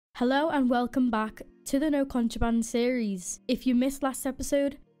Hello and welcome back to the No Contraband series. If you missed last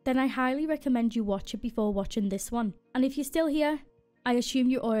episode, then I highly recommend you watch it before watching this one. And if you're still here, I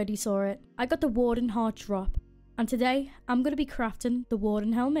assume you already saw it. I got the Warden Heart drop, and today I'm going to be crafting the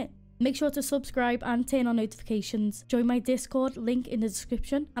Warden helmet. Make sure to subscribe and turn on notifications. Join my Discord, link in the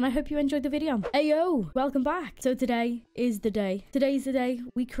description, and I hope you enjoyed the video. Ayo, welcome back. So today is the day. Today's the day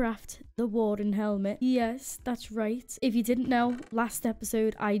we craft the Warden helmet. Yes, that's right. If you didn't know, last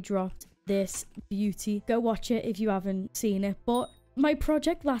episode I dropped this beauty. Go watch it if you haven't seen it. But my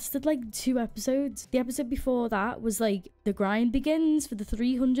project lasted like 2 episodes. The episode before that was like the grind begins for the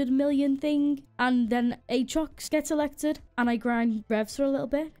 300 million thing, and then Aatrox gets elected and I grind revs for a little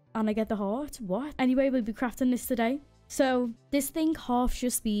bit and I get the heart. What? Anyway, we'll be crafting this today. So this thing halves your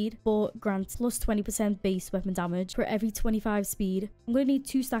speed but grants plus 20% base weapon damage for every 25 speed. I'm going to need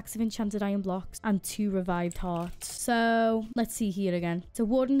 2 stacks of enchanted iron blocks and 2 revived hearts. So let's see here again. So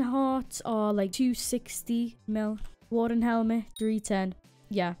Warden hearts are like 260 mil. Warden helmet 310.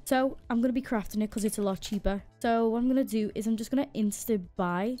 Yeah, so I'm going to be crafting it because it's a lot cheaper. So what I'm going to do is I'm just going to insta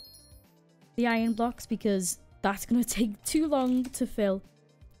buy the iron blocks because that's going to take too long to fill.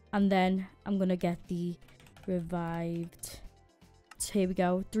 And then I'm going to get the revived. So here we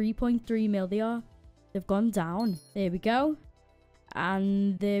go. 3.3 mil they are. They've gone down. There we go.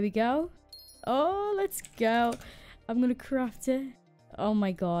 And there we go. Oh, let's go. I'm going to craft it. Oh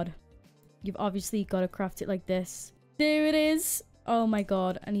my god. You've obviously got to craft it like this. There it is. Oh my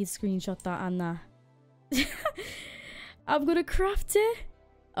god. I need to screenshot that and that. I'm going to craft it.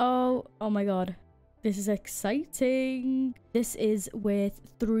 Oh my god. This is exciting. This is worth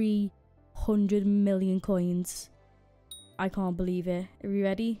 300 million coins. I can't believe it. Are we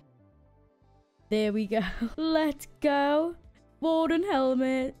ready? There we go. Let's go. Warden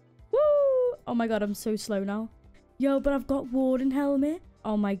helmet. Woo! Oh my god, I'm so slow now. Yo, but I've got Warden helmet.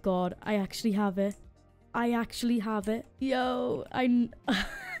 Oh my god, I actually have it. I actually have it. Yo, I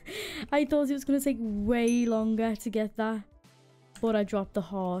thought it was going to take way longer to get that. But I dropped the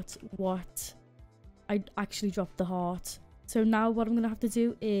heart. What? I actually dropped the heart. So now what I'm going to have to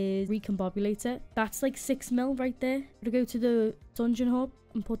do is recombobulate it. That's like 6 mil right there. I'm going to go to the dungeon hub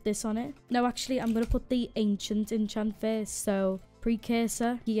and put this on it. No, actually, I'm going to put the ancient enchant first. So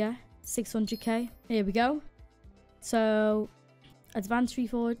precursor here, 600k. Here we go. So advanced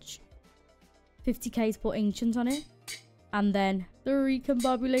reforge, 50k to put ancient on it. And then the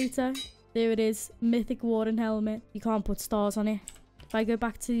recombobulator. There it is. Mythic Warden helmet. You can't put stars on it. If I go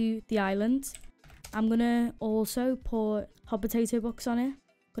back to the island, I'm going to also put hot potato books on it. I'm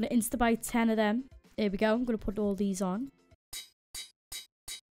going to insta-buy 10 of them. There we go. I'm going to put all these on.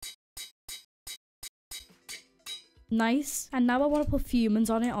 Nice. And now I want to put humans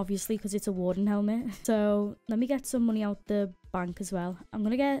on it, obviously, because it's a Warden helmet. So let me get some money out the bank as well. I'm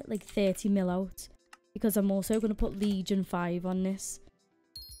going to get like 30 mil out because I'm also going to put Legion 5 on this.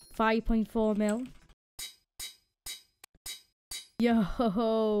 5.4 mil. Yo,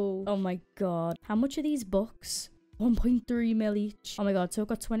 oh my god. How much are these books? 1.3 mil each. Oh my god, so I've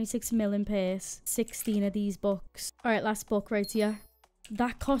got 26 mil in purse. 16 of these books. Alright, last book right here.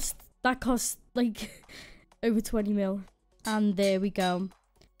 That cost like over 20 mil. And there we go.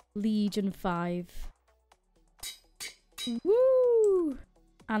 Legion 5. Woo!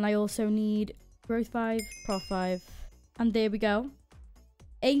 And I also need growth 5, prof 5. And there we go.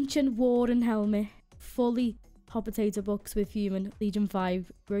 Ancient Warden helmet. Fully hot potato books with human. Legion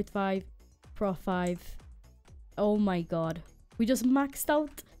 5, growth 5, prof 5. Oh my god. We just maxed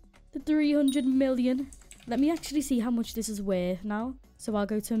out the 300 million. Let me actually see how much this is worth now. So I'll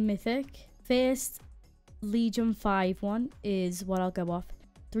go to mythic. First Legion 5 one is what I'll go off.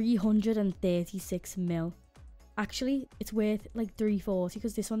 336 mil. Actually, it's worth like 340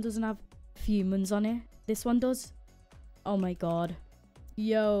 because this one doesn't have humans on it. This one does. Oh my god.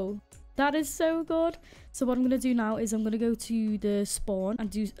 Yo. That is so good. So what I'm going to do now is I'm going to go to the spawn and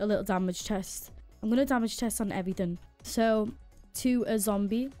do a little damage test. I'm going to damage test on everything. So to a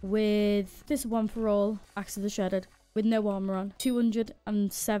zombie with this one for all, Axe of the Shredded, with no armor on,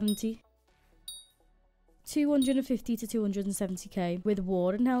 270. 250 to 270k with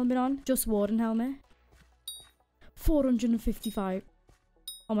Warden helmet on, just Warden helmet. 455.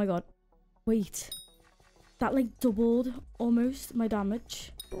 Oh my god. Wait. That like doubled almost my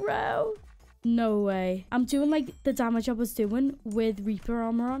damage. Bro. No way. I'm doing like the damage I was doing with Reaper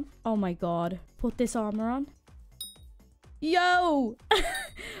armor on. Oh my god. Put this armor on. Yo.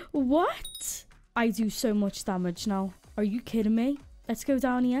 What? I do so much damage now. Are you kidding me? Let's go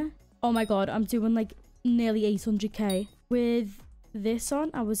down here. Oh my god. I'm doing like nearly 800k. With this on,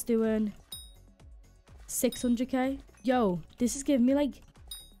 I was doing 600k. Yo, this is giving me like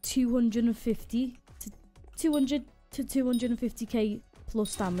 250 to 200 to 250k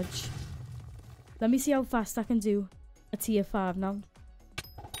plus damage. Let me see how fast I can do a tier 5 now.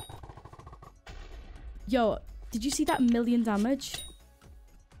 Yo, did you see that million damage?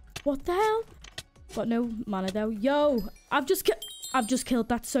 What the hell? Got no mana though. Yo, I've just killed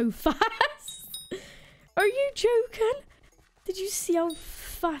that so fast. Are you joking? Did you see how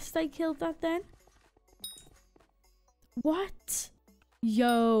fast I killed that then? What?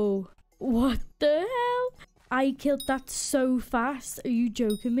 Yo, what the hell? I killed that so fast. Are you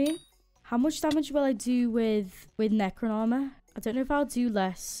joking me? How much damage will I do with Necron armor? I don't know if I'll do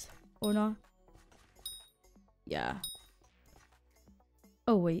less or not. Yeah.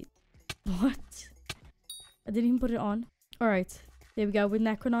 Oh, wait. What? I didn't even put it on. Alright. There we go with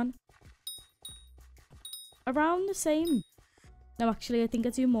Necron on. Around the same. No, actually, I think I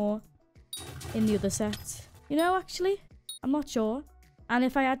do more in the other set. You know, actually, I'm not sure. And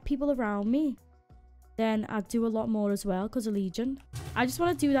if I had people around me, then I'd do a lot more as well because of Legion. I just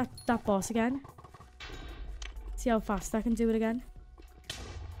want to do that boss again. See how fast I can do it again.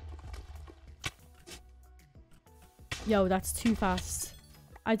 Yo, that's too fast.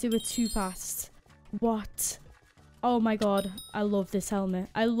 I do it too fast. What? Oh my god. I love this helmet.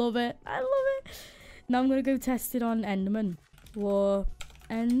 I love it. I love it. Now I'm going to go test it on Enderman. Warp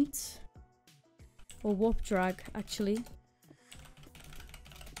End. Or Warp Drag, actually.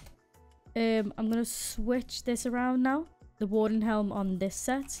 I'm going to switch this around now. The Warden Helm on this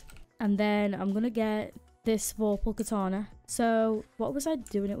set. And then I'm going to get this Vorpal Katana. So, what was I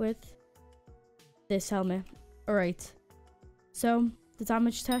doing it with? This helmet. Alright. So, the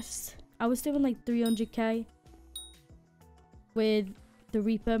damage test. I was doing like 300k. With the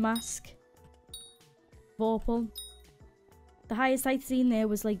Reaper mask. Vorpal. The highest I'd seen there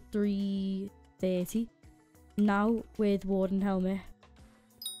was like 330. Now, with Warden Helmet.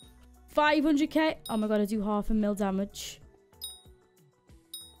 500k. Oh my god, I do 500,000 damage.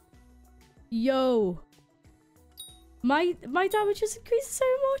 Yo. My damage has increased so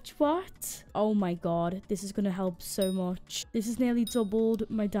much. What? Oh my god. This is going to help so much. This has nearly doubled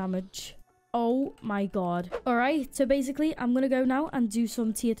my damage. Oh my god. Alright, so basically I'm going to go now and do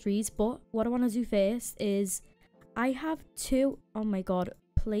some tier 3s. But what I want to do first is I have two... Oh my god.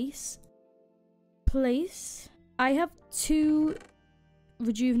 Place. I have two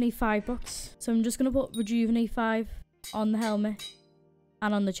Rejuvenate 5 bucks. So I'm just going to put Rejuvenate 5 on the helmet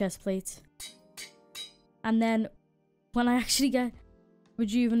and on the chest plate. And then when I actually get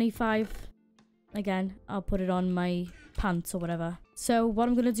Rejuvenate 5 again, I'll put it on my pants or whatever. So what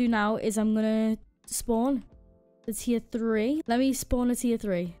I'm going to do now is I'm going to spawn the tier 3. Let me spawn a tier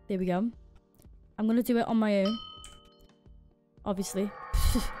 3. There we go. I'm going to do it on my own. Obviously.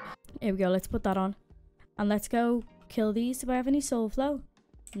 Here we go. Let's put that on. And let's go kill these. Do I have any soul flow?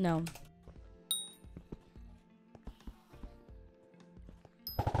 No.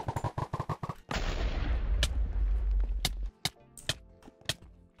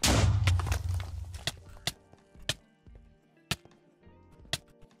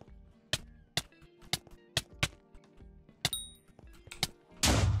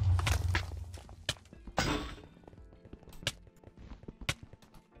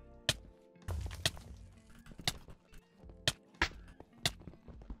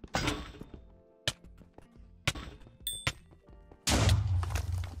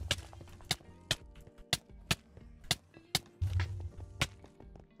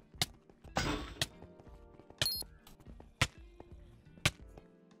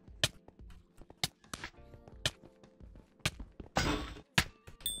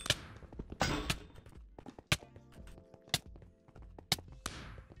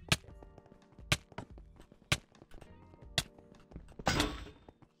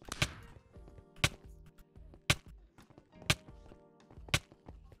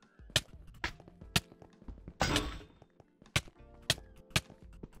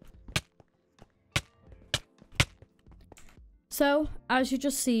 So, as you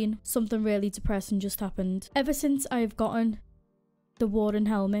just seen, something really depressing just happened. Ever since I've gotten the Warden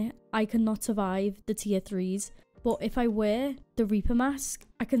helmet, I cannot survive the tier 3s. But if I wear the Reaper mask,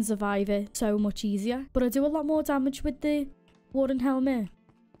 I can survive it so much easier. But I do a lot more damage with the Warden helmet.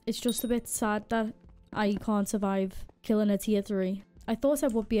 It's just a bit sad that I can't survive killing a tier 3. I thought I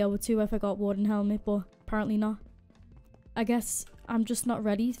would be able to if I got Warden helmet, but apparently not. I guess I'm just not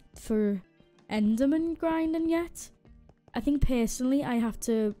ready for Enderman grinding yet. I think personally I have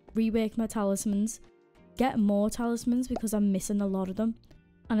to rework my talismans, get more talismans because I'm missing a lot of them.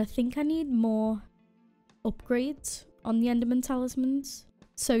 And I think I need more upgrades on the Enderman talismans.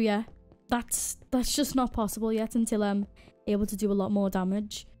 So yeah, that's just not possible yet until I'm able to do a lot more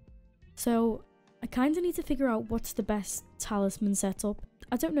damage. So I kind of need to figure out what's the best talisman setup.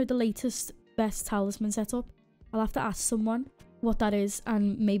 I don't know the latest best talisman setup. I'll have to ask someone what that is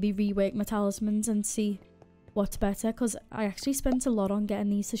and maybe rework my talismans and see what's better, because I actually spent a lot on getting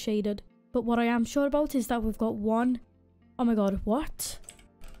these to shaded. But what I am sure about is that we've got one. Oh my god, what?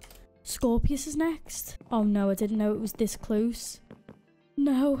 Scorpius is next. Oh no, I didn't know it was this close.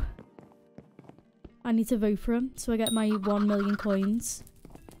 No. I need to vote for him so I get my 1 million coins.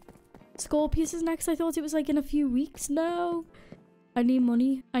 Scorpius is next. I thought it was like in a few weeks. No. I need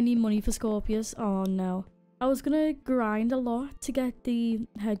money. I need money for Scorpius. Oh no. I was gonna grind a lot to get the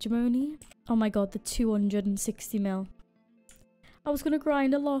hegemony. Oh my god, the 260 mil. I was gonna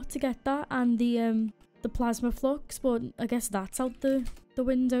grind a lot to get that and the plasma flux, but I guess that's out the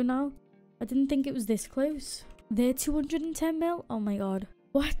window now. I didn't think it was this close. They're 210 mil? Oh my god.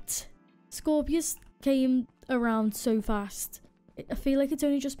 What? Scorpius came around so fast. I feel like it's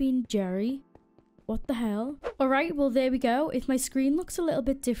only just been Jerry. What the hell? Alright, well there we go. If my screen looks a little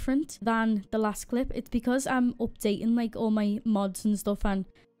bit different than the last clip, it's because I'm updating like all my mods and stuff and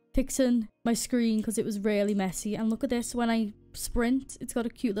fixing my screen because it was really messy. And look at this, when I sprint, it's got a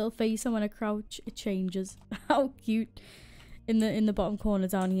cute little face, and when I crouch, it changes. How cute. In the bottom corner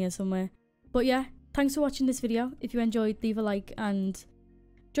down here somewhere. But yeah, thanks for watching this video. If you enjoyed, leave a like and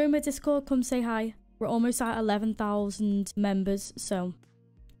join my Discord, come say hi. We're almost at 11,000 members, so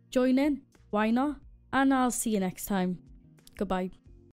join in. Why not? And I'll see you next time. Goodbye.